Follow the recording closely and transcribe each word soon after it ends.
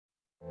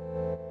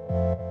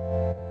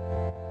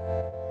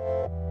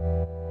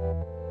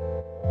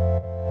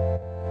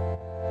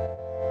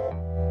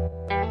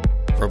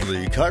From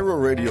the Cairo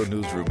Radio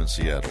Newsroom in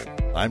Seattle,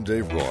 I'm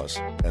Dave Ross,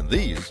 and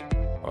these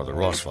are the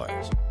Ross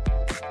Files.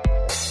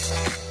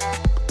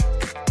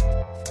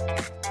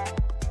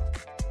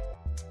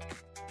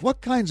 What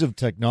kinds of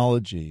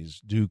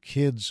technologies do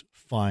kids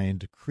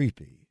find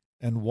creepy,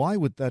 and why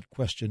would that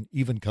question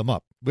even come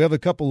up? We have a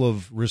couple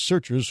of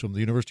researchers from the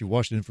University of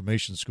Washington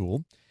Information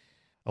School.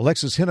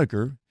 Alexis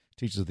Hineker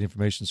teaches at the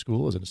Information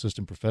School as an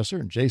assistant professor,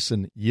 and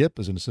Jason Yip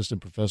is an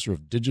assistant professor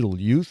of digital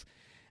youth.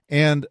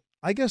 And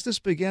I guess this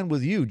began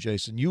with you,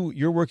 Jason.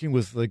 You're working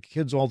with the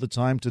kids all the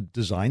time to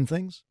design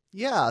things?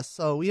 Yeah,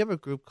 so we have a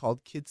group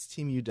called Kids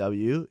Team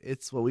UW.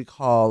 It's what we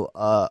call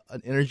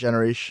an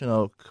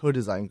intergenerational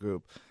co-design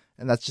group,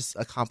 and that's just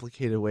a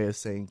complicated way of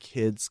saying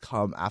kids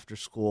come after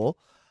school,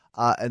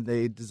 and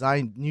they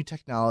design new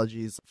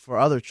technologies for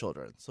other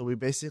children. So we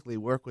basically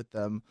work with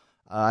them.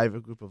 I have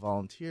a group of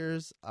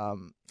volunteers,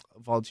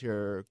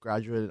 volunteer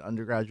graduate and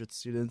undergraduate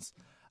students,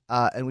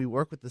 and we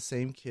work with the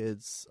same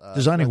kids.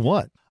 Designing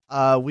what?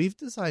 We've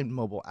designed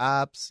mobile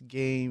apps,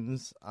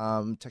 games,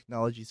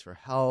 technologies for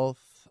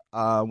health.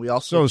 We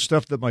also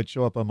stuff that might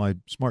show up on my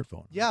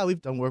smartphone. Yeah,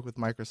 we've done work with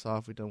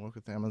Microsoft. We've done work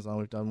with Amazon.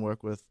 We've done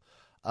work with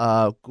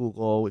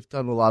Google. We've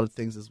done a lot of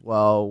things as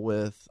well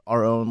with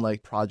our own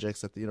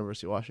projects at the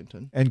University of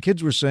Washington. And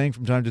kids were saying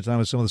from time to time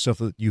that some of the stuff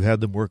that you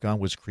had them work on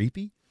was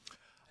creepy?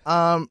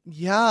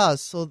 Yeah.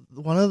 So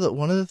one of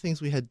the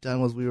things we had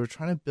done was we were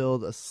trying to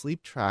build a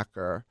sleep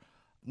tracker.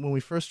 When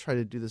we first tried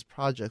to do this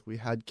project, we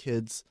had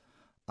kids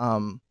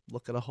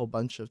look at a whole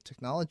bunch of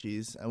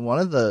technologies, and one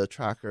of the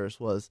trackers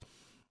was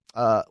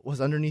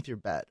underneath your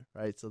bed,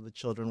 right? So the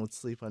children would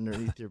sleep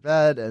underneath your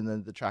bed, and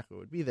then the tracker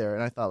would be there.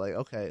 And I thought,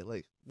 okay,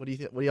 what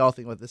do y'all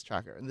think about this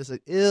tracker? And they're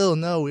like, ew,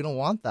 no, we don't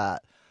want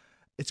that.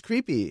 It's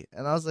creepy.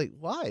 And I was like,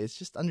 why? It's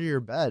just under your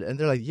bed. And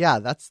they're like, yeah,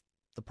 that's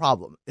the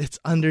problem. It's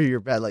under your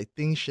bed.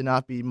 Things should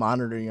not be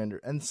monitoring under.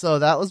 And so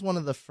that was one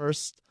of the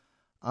first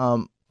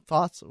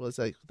thoughts. Was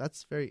like,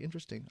 that's very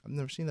interesting. I've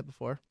never seen that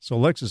before. So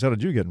Alexis, how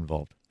did you get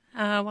involved?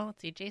 Well,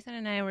 let's see. Jason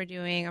and I were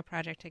doing a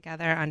project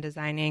together on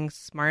designing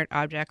smart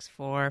objects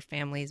for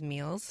families'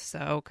 meals.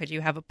 So could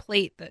you have a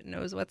plate that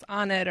knows what's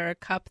on it, or a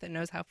cup that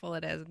knows how full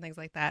it is, and things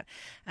like that?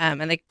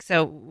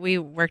 So we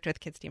worked with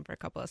Kids Team for a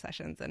couple of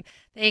sessions, and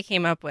they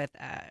came up with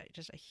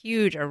just a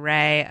huge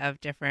array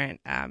of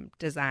different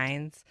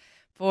designs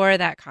for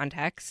that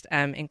context,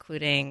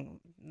 including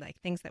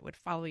things that would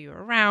follow you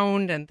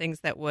around and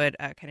things that would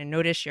kind of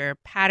notice your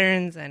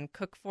patterns and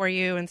cook for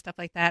you and stuff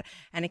like that.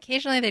 And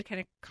occasionally they'd kind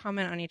of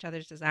comment on each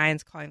other's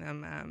designs, calling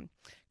them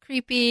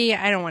creepy.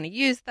 I don't want to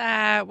use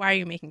that. Why are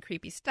you making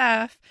creepy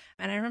stuff?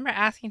 And I remember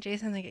asking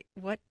Jason,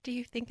 what do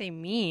you think they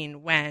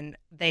mean when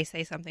they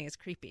say something is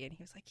creepy? And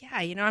he was like, yeah,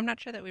 I'm not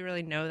sure that we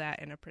really know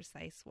that in a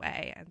precise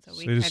way. And so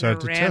we kind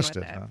of ran with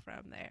it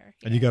from there.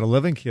 And you got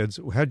 11 kids.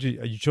 How'd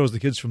you chose the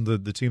kids from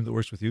the team that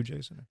works with you,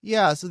 Jason?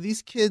 Yeah, so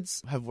these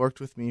kids have worked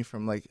with me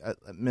from at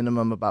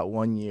minimum about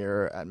 1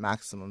 year, at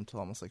maximum to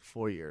almost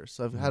 4 years.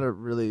 So I've had a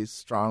really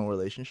strong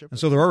relationship. And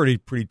so they're already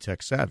pretty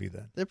tech savvy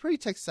then. They're pretty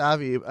tech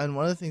savvy. And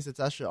one of the things that's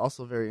actually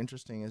also very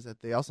interesting is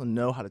that they also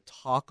know how to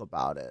talk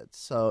about it.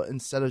 So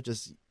instead of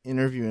just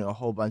interviewing a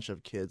whole bunch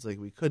of kids,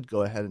 we could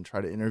go ahead and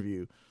try to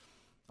interview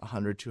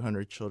 100,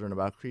 200 children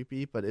about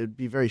creepy, but it would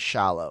be very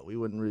shallow. We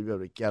wouldn't really be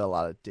able to get a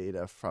lot of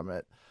data from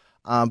it.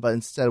 But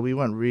instead, we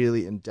went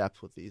really in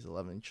depth with these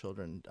 11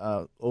 children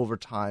over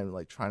time,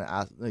 trying to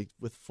ask,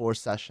 with 4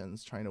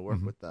 sessions, trying to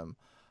work with them.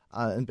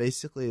 And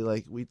basically,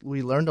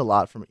 we learned a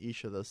lot from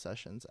each of those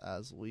sessions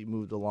as we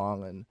moved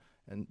along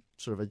and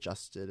sort of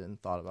adjusted and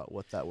thought about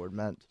what that word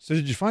meant. So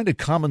did you find a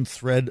common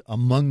thread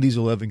among these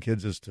 11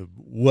 kids as to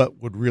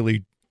what would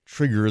really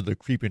trigger the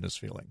creepiness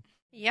feeling?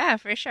 Yeah,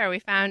 for sure. We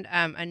found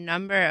a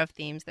number of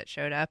themes that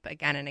showed up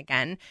again and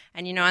again.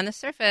 And, on the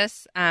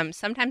surface,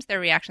 sometimes their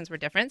reactions were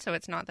different. So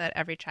it's not that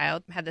every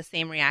child had the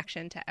same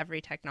reaction to every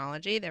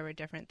technology. There were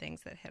different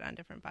things that hit on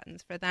different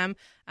buttons for them.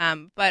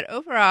 But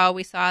overall,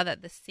 we saw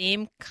that the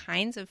same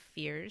kinds of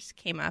fears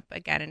came up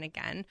again and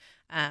again.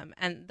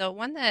 And the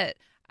one that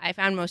I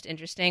found most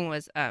interesting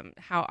was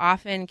how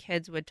often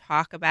kids would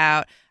talk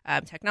about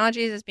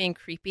technologies as being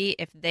creepy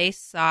if they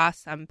saw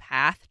some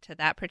path to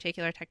that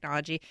particular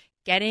technology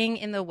getting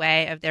in the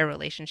way of their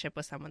relationship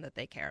with someone that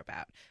they care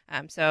about.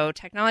 So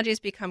technologies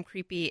become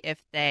creepy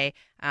if they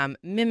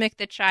mimic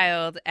the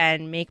child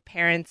and make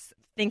parents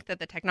think that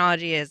the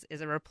technology is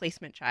a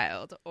replacement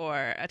child,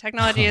 or a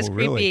technology is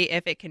creepy really?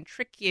 If it can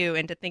trick you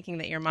into thinking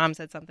that your mom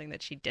said something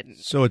that she didn't.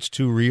 So it's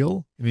too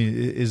real? I mean,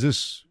 is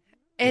this...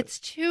 It's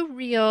too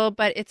real,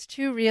 but it's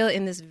too real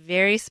in this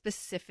very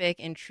specific,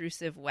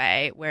 intrusive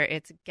way where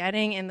it's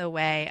getting in the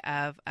way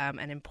of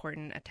an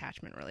important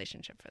attachment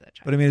relationship for the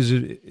child. But I mean,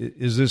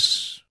 is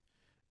this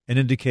an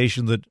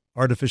indication that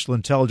artificial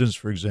intelligence,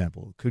 for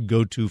example, could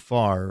go too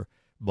far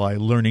by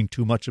learning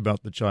too much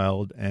about the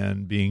child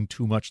and being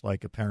too much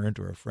like a parent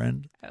or a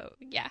friend? Oh,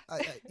 yeah.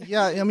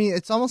 Yeah, I mean,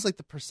 it's almost like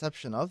the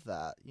perception of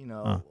that.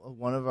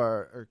 One of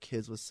our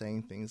kids was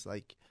saying things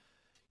like,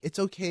 it's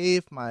okay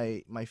if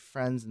my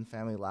friends and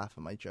family laugh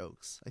at my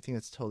jokes. I think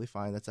that's totally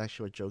fine. That's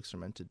actually what jokes are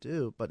meant to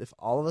do. But if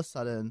all of a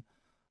sudden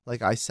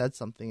like I said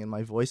something and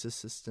my voice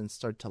assistant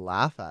started to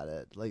laugh at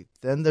it, like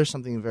then there's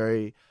something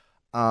very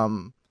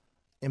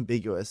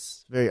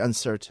ambiguous, very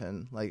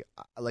uncertain. Like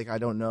I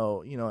don't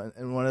know,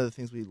 and one of the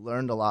things we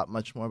learned a lot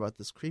much more about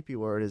this creepy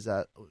word is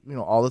that,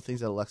 all the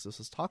things that Alexis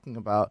was talking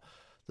about,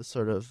 the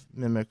sort of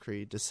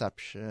mimicry,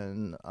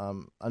 deception,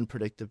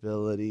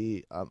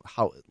 unpredictability,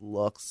 how it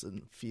looks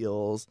and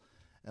feels,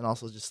 and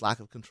also just lack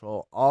of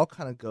control, all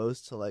kind of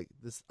goes to like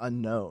this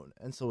unknown.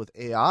 And so with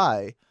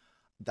AI,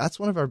 that's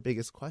one of our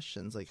biggest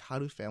questions. Like, how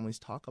do families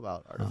talk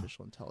about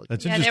artificial intelligence?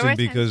 That's Yeah,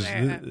 interesting because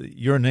where,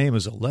 your name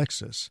is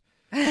Alexis.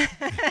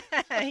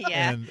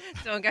 Yeah, And-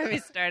 don't get me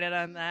started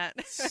on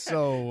that.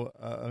 So,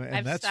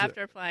 I've that's stopped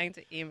replying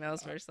to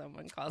emails where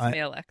someone calls me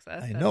Alexa. I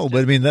That's know, just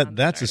but I mean that's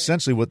non-starter.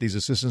 essentially what these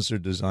assistants are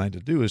designed to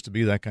do, is to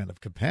be that kind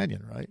of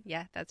companion, right?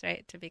 Yeah, that's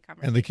right. To be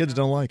conversational. And the kids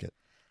don't like it.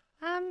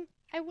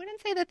 I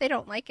wouldn't say that they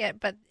don't like it,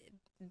 but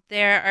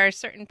there are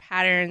certain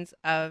patterns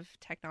of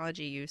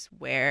technology use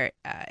where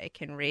it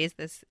can raise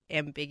this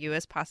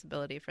ambiguous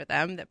possibility for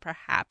them that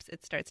perhaps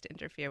it starts to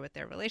interfere with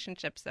their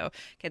relationship. So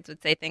kids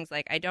would say things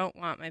like, I don't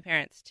want my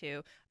parents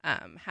to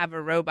have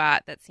a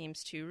robot that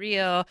seems too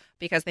real,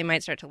 because they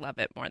might start to love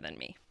it more than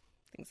me.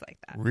 Things like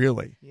that.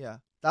 Really? Yeah,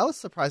 that was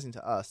surprising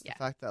to us. Yeah. The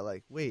fact that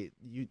like, wait,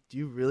 do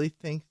you really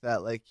think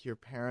that like your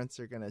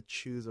parents are gonna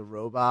choose a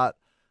robot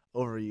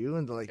over you?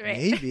 And they're like, Right.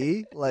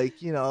 maybe, like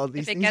these If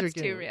it things gets are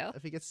getting too real.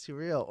 If it gets too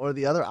real, or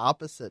the other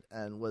opposite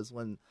end was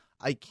when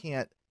I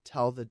can't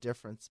tell the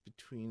difference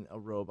between a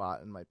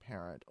robot and my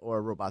parent, or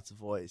a robot's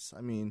voice.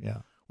 I mean,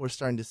 Yeah. we're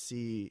starting to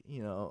see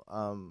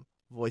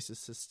voice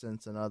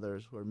assistants and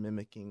others who are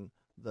mimicking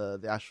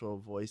the actual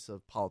voice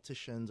of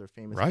politicians or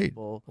famous Right.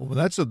 people. Well,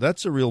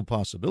 that's a real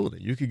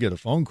possibility. You could get a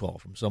phone call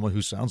from someone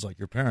who sounds like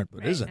your parent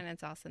but Right, isn't. and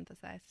it's all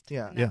synthesized.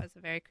 Yeah. And that Yeah. was a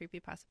very creepy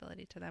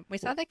possibility to them. We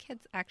saw the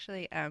kids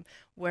actually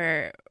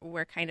were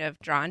kind of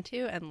drawn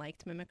to and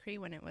liked mimicry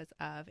when it was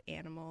of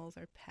animals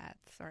or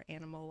pets or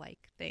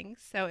animal-like things.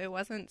 So it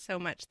wasn't so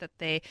much that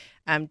they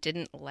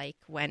didn't like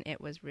when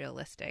it was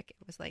realistic.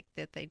 It was like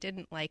that they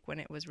didn't like when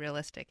it was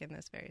realistic in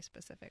this very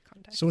specific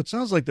context. So it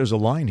sounds like there's a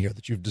line here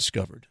that you've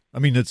discovered. I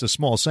mean, it's a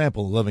small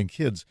sample, 11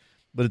 kids,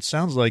 but it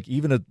sounds like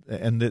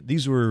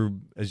these were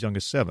as young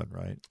as 7,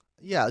 right?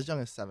 Yeah, as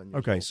young as 7 years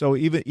Okay, old. so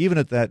even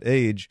at that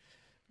age,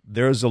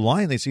 there's a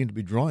line they seem to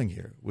be drawing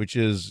here, which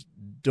is,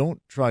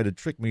 don't try to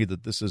trick me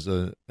that this is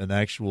an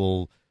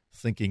actual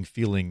thinking,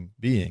 feeling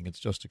being. It's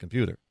just a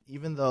computer.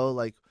 Even though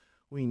like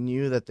we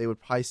knew that they would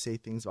probably say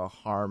things about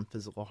harm,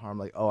 physical harm,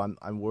 like, oh,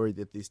 I'm worried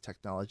that these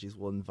technologies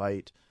will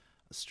invite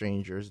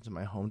strangers into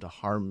my home to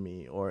harm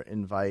me, or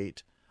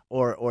invite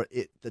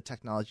the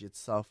technology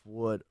itself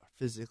would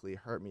physically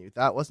hurt me.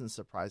 That wasn't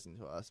surprising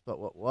to us. But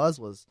what was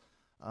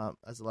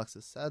as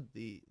Alexis said,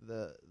 the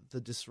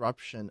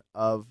disruption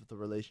of the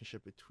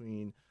relationship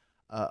between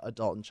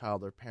adult and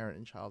child, or parent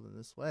and child, in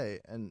this way.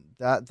 And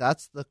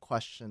that's the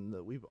question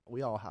that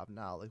we all have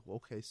now. Like, well,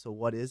 okay, so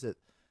what is it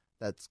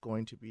that's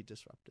going to be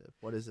disruptive?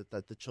 What is it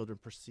that the children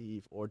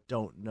perceive or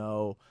don't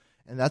know?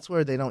 And that's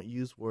where they don't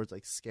use words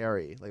like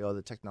scary, like, oh,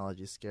 the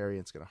technology is scary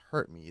and it's going to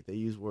hurt me. They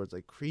use words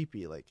like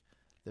creepy, like,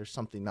 there's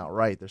something not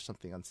right. There's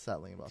something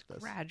unsettling about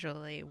this.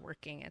 Gradually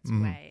working its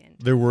way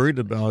into They're worried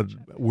this about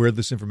relationship. where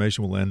this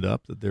information will end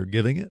up, that they're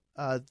giving it.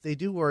 They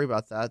do worry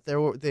about that.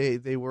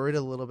 They worried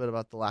a little bit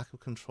about the lack of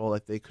control.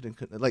 Like they couldn't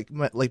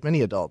like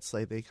many adults.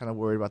 Like they kind of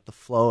worried about the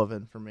flow of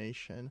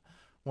information.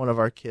 One of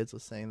our kids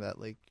was saying that,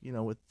 like,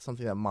 with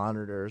something that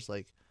monitors,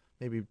 like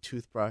maybe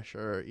toothbrush,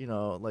 or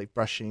like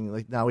brushing.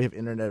 Like now we have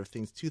Internet of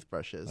Things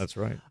toothbrushes. That's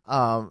right.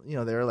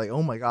 They were like,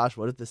 oh my gosh,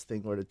 what if this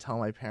thing were to tell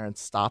my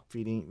parents stop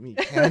feeding me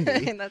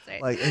candy? That's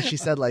right. Like, and she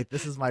said, like,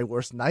 this is my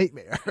worst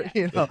nightmare.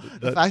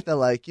 The fact that,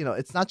 like,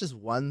 it's not just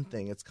one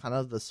thing. It's kind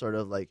of the sort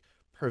of like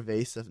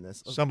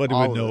pervasiveness of Somebody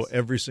all would of know this.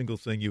 every single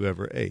thing you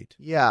ever ate.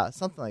 Yeah,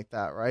 something like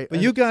that, right? But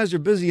And you guys are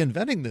busy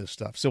inventing this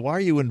stuff, so why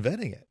are you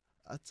inventing it?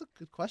 that's a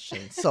good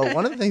question. So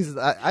one of the things is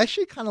I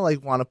actually kind of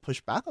like want to push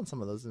back on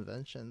some of those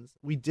inventions.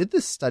 We did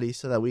this study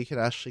so that we could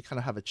actually kind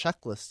of have a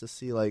checklist to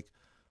see, like,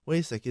 wait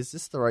a sec, is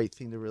this the right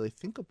thing to really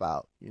think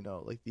about?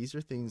 Like, these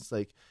are things,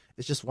 like,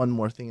 it's just one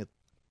more thing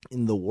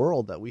in the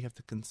world that we have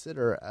to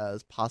consider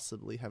as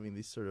possibly having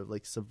these sort of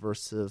like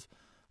subversive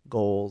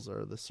goals,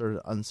 or the sort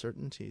of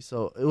uncertainty.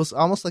 So it was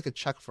almost like a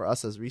check for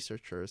us as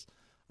researchers,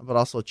 but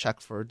also a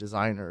check for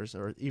designers,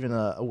 or even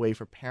a way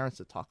for parents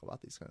to talk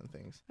about these kind of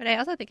things. But I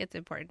also think it's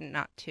important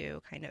not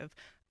to kind of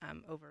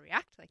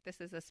overreact. Like,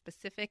 this is a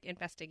specific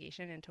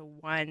investigation into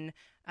one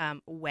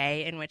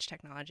way in which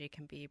technology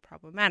can be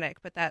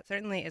problematic. But that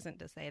certainly isn't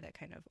to say that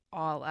kind of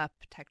all up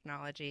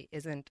technology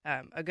isn't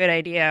a good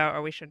idea,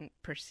 or we shouldn't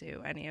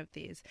pursue any of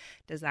these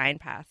design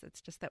paths.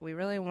 It's just that we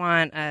really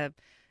want a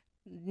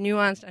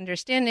nuanced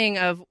understanding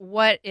of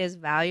what is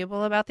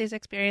valuable about these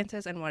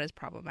experiences and what is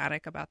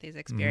problematic about these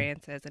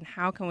experiences, and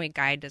how can we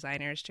guide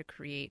designers to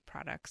create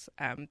products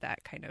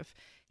that kind of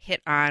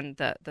hit on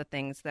the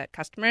things that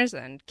customers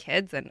and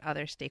kids and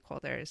other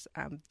stakeholders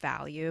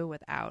value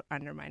without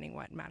undermining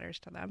what matters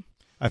to them.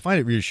 I find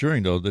it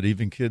reassuring, though, that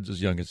even kids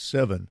as young as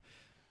 7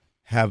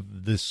 have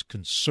this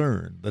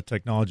concern that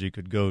technology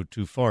could go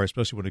too far,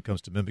 especially when it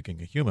comes to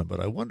mimicking a human. But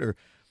I wonder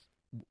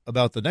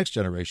about the next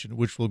generation,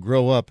 which will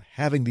grow up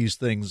having these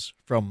things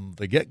from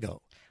the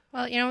get-go.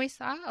 Well, we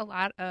saw a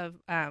lot of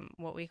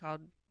what we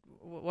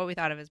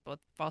thought of as both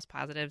false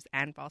positives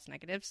and false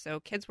negatives. So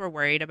kids were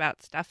worried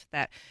about stuff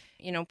that,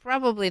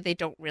 probably they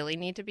don't really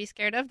need to be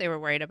scared of. They were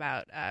worried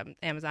about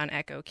Amazon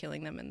Echo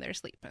killing them in their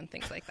sleep and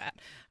things like that.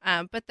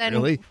 But then,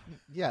 Really?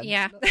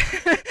 Yeah.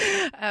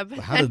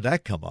 How did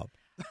that come up?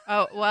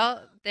 Oh,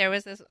 well, there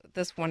was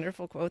this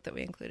wonderful quote that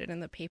we included in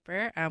the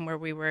paper where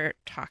we were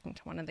talking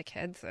to one of the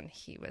kids, and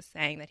he was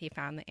saying that he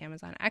found the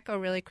Amazon Echo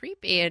really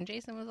creepy. And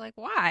Jason was like,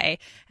 why?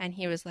 And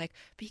he was like,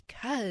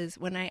 because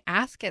when I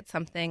ask it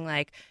something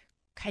like,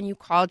 can you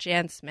call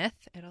Jan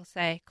Smith? It'll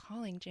say,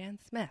 calling Jan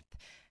Smith.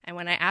 And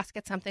when I ask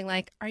it something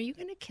like, are you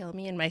going to kill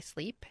me in my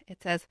sleep?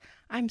 It says,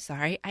 I'm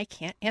sorry, I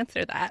can't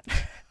answer that.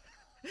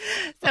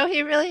 So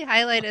he really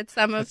highlighted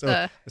some of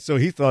So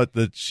he thought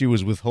that she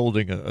was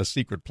withholding a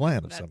secret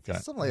plan of some kind.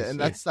 Something like that. And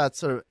that's that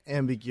sort of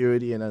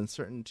ambiguity and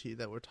uncertainty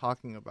that we're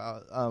talking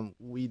about.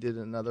 We did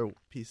another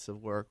piece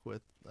of work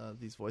with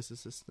these voice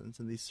assistants,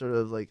 and these sort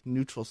of like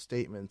neutral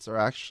statements are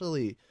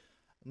actually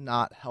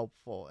not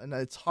helpful. And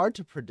it's hard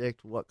to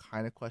predict what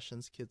kind of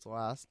questions kids will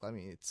ask. I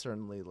mean, it's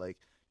certainly like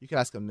you could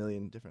ask a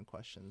million different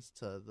questions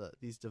to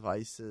these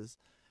devices.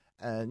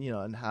 And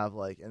and have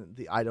and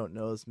the I don't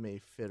knows may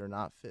fit or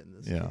not fit in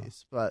this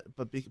case, but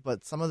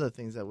some of the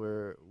things that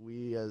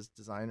we as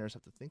designers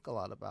have to think a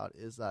lot about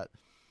is that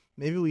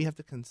maybe we have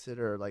to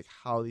consider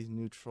how these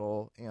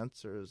neutral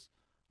answers,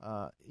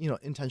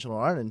 intentional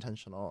or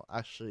unintentional,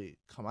 actually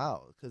come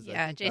out.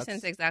 Yeah,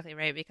 Jason's exactly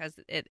right, because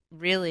it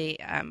really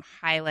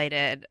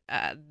highlighted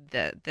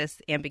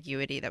this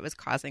ambiguity that was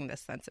causing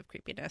this sense of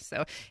creepiness.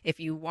 So if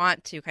you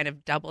want to kind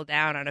of double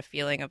down on a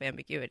feeling of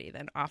ambiguity,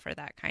 then offer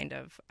that kind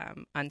of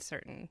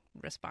uncertain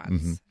response.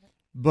 Mm-hmm.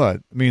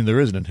 But, I mean, there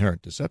is an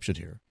inherent deception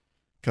here,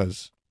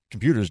 because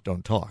computers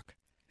don't talk.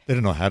 They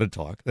don't know how to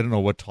talk. They don't know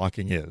what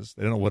talking is.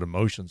 They don't know what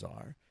emotions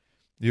are.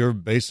 You're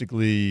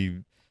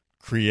basically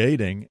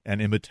creating an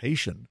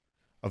imitation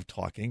of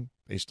talking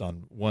based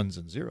on ones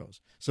and zeros.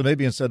 So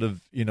maybe instead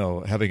of,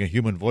 having a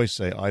human voice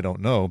say, I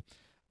don't know,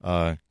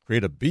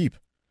 create a beep,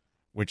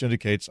 which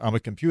indicates I'm a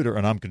computer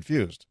and I'm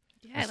confused.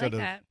 Yeah, I like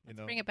that. Let's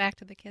bring it back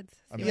to the kids.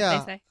 See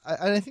what they say.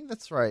 I think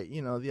that's right.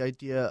 The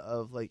idea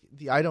of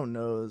the I don't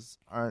knows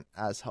aren't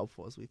as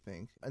helpful as we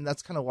think. And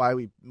that's kind of why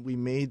we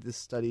made this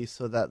study,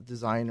 so that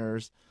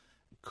designers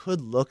could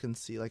look and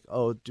see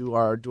do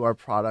our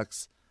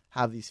products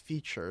have these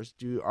features?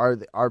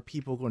 Are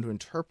people going to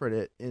interpret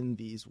it in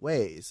these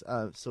ways?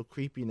 So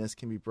creepiness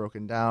can be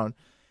broken down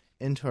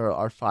into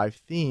our 5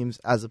 themes,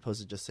 as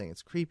opposed to just saying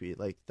it's creepy.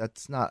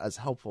 That's not as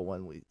helpful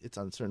when it's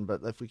uncertain.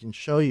 But if we can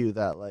show you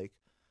that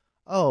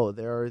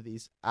there are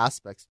these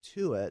aspects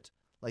to it,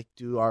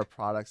 do our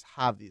products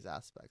have these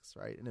aspects,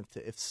 right? And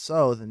if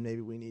so, then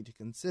maybe we need to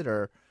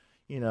consider,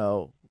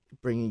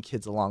 bringing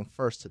kids along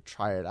first to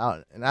try it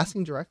out and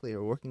asking directly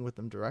or working with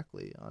them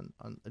directly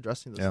on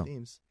addressing those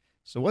themes.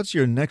 So what's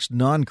your next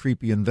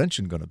non-creepy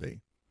invention going to be?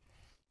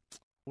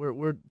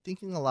 We're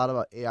thinking a lot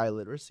about AI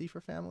literacy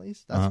for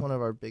families. That's one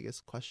of our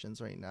biggest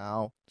questions right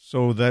now.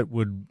 So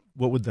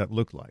what would that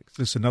look like? Is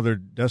this another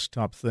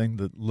desktop thing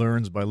that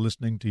learns by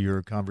listening to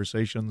your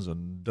conversations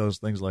and does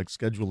things like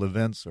schedule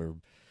events,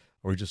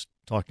 or just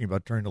talking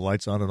about turning the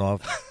lights on and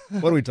off?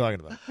 What are we talking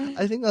about?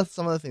 I think that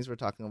some of the things we're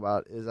talking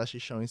about is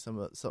actually showing some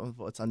of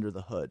what's under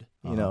the hood,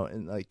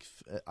 in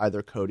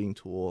either coding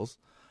tools,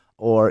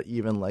 or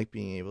even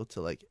being able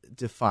to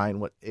define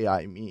what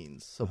AI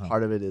means. So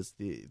part of it is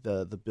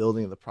the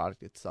building of the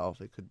product itself.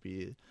 It could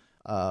be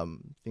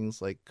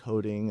things like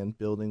coding and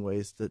building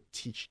ways to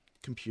teach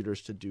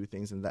computers to do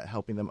things, and that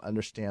helping them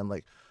understand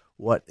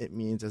what it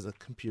means as a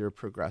computer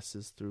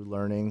progresses through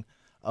learning.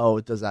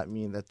 Oh, does that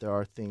mean that there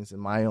are things in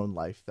my own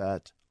life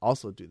that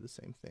also do the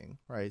same thing,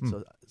 right?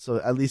 So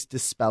at least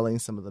dispelling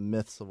some of the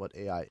myths of what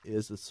AI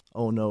is, this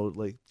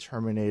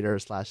Terminator /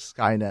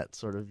 Skynet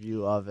sort of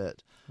view of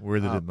it.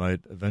 Where that it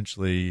might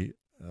eventually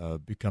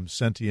become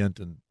sentient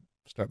and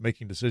start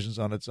making decisions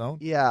on its own?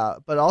 Yeah,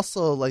 but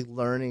also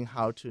learning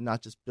how to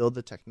not just build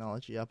the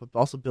technology up, but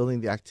also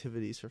building the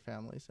activities for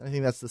families. And I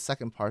think that's the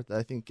second part that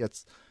I think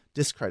gets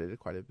discredited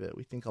quite a bit.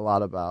 We think a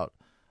lot about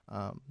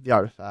the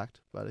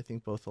artifact, but I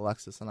think both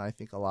Alexis and I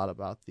think a lot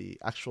about the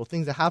actual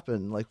things that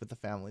happen, with the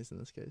families in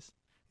this case.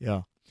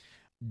 Yeah.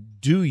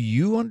 Do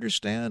you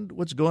understand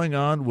what's going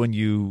on when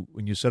you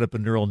set up a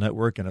neural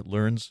network and it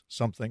learns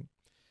something?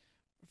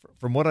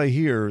 From what I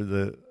hear,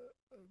 the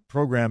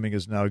programming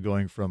is now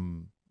going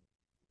from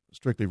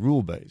strictly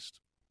rule-based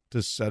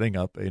to setting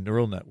up a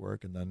neural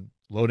network and then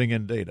loading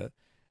in data,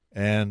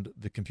 and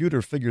the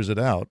computer figures it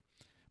out,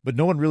 but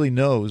no one really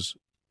knows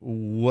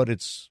what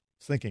it's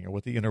thinking or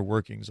what the inner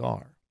workings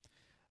are.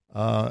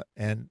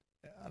 And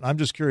I'm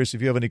just curious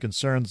if you have any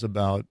concerns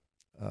about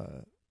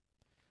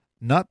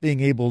not being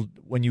able,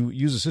 when you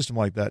use a system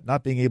like that,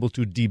 not being able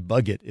to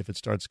debug it if it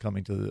starts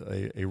coming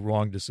to a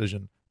wrong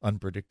decision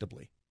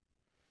unpredictably.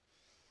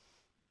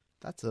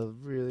 That's a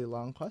really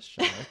long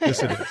question.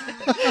 Yes, it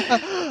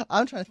is.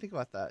 I'm trying to think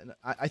about that. And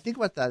I think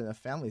about that in a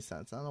family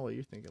sense. I don't know what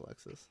you think,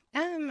 Alexis.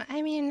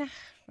 I mean,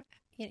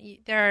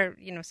 there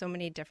are, so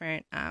many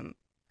different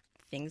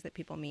things that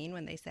people mean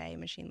when they say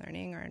machine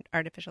learning or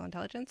artificial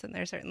intelligence. And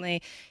there's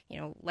certainly,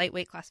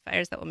 lightweight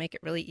classifiers that will make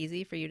it really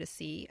easy for you to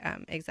see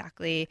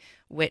exactly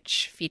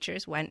which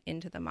features went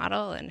into the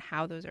model and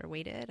how those are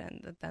weighted.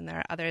 And then there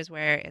are others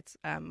where it's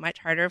much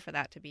harder for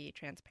that to be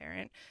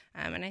transparent.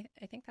 And I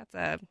think that's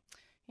a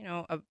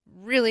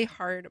really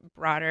hard,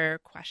 broader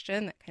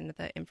question that kind of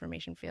the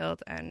information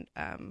field and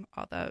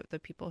all the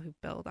people who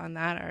build on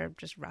that are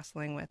just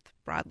wrestling with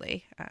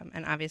broadly.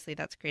 And obviously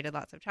that's created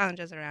lots of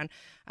challenges around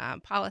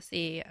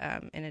policy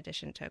in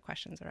addition to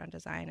questions around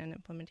design and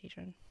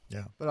implementation.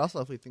 Yeah. But also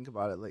if we think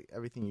about it, like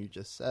everything you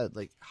just said,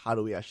 like how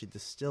do we actually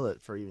distill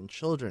it for even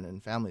children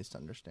and families to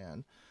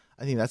understand?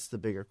 I think that's the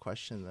bigger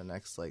question in the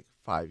next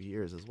 5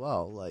 years as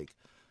well. Like,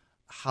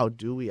 how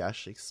do we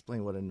actually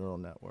explain what a neural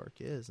network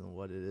is and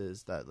what it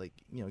is that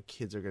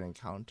kids are going to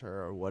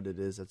encounter, or what it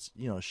is that's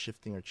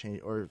shifting or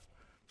changing, or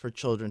for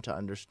children to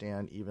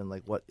understand even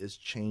what is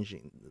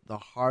changing. The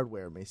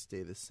hardware may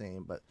stay the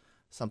same, but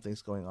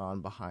something's going on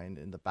behind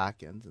in the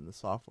back end in the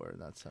software in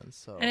that sense.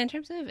 So, and in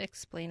terms of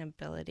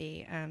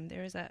explainability,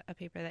 there was a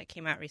paper that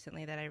came out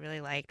recently that I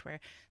really liked, where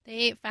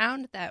they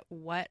found that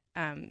what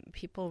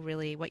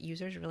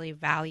users really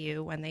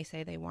value when they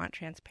say they want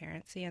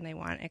transparency and they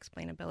want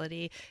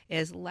explainability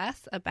is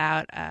less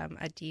about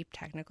a deep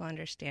technical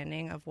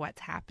understanding of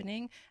what's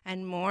happening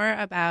and more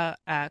about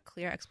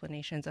clear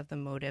explanations of the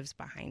motives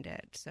behind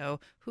it. So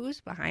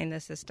who's behind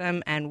the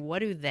system and what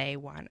do they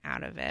want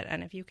out of it?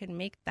 And if you can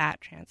make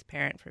that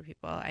transparent for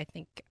people, I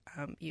think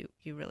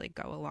you really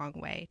go a long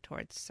way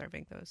towards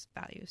serving those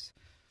values.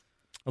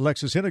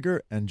 Alexis Henniger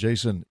and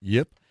Jason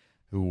Yip,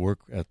 who work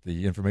at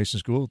the Information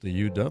School at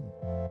the UW.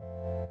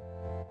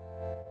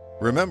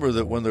 Remember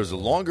that when there's a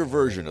longer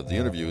version of the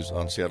interviews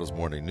on Seattle's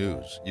Morning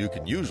News, you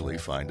can usually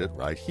find it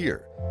right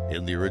here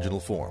in the original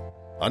form,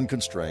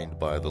 unconstrained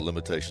by the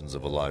limitations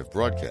of a live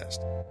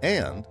broadcast.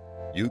 And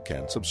you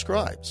can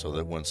subscribe so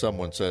that when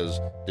someone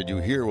says, "Did you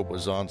hear what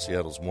was on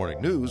Seattle's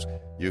Morning News?"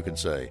 you can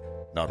say,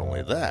 "Not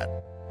only that,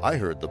 I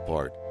heard the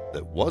part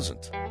that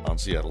wasn't on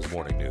Seattle's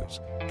Morning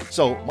News."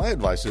 So my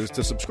advice is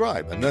to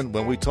subscribe. And then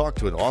when we talk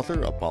to an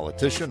author, a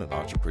politician, an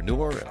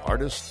entrepreneur, an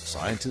artist, a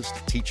scientist,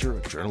 a teacher,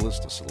 a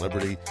journalist, a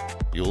celebrity,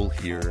 you'll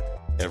hear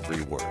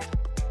every word.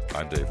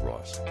 I'm Dave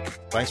Ross.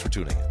 Thanks for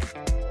tuning in.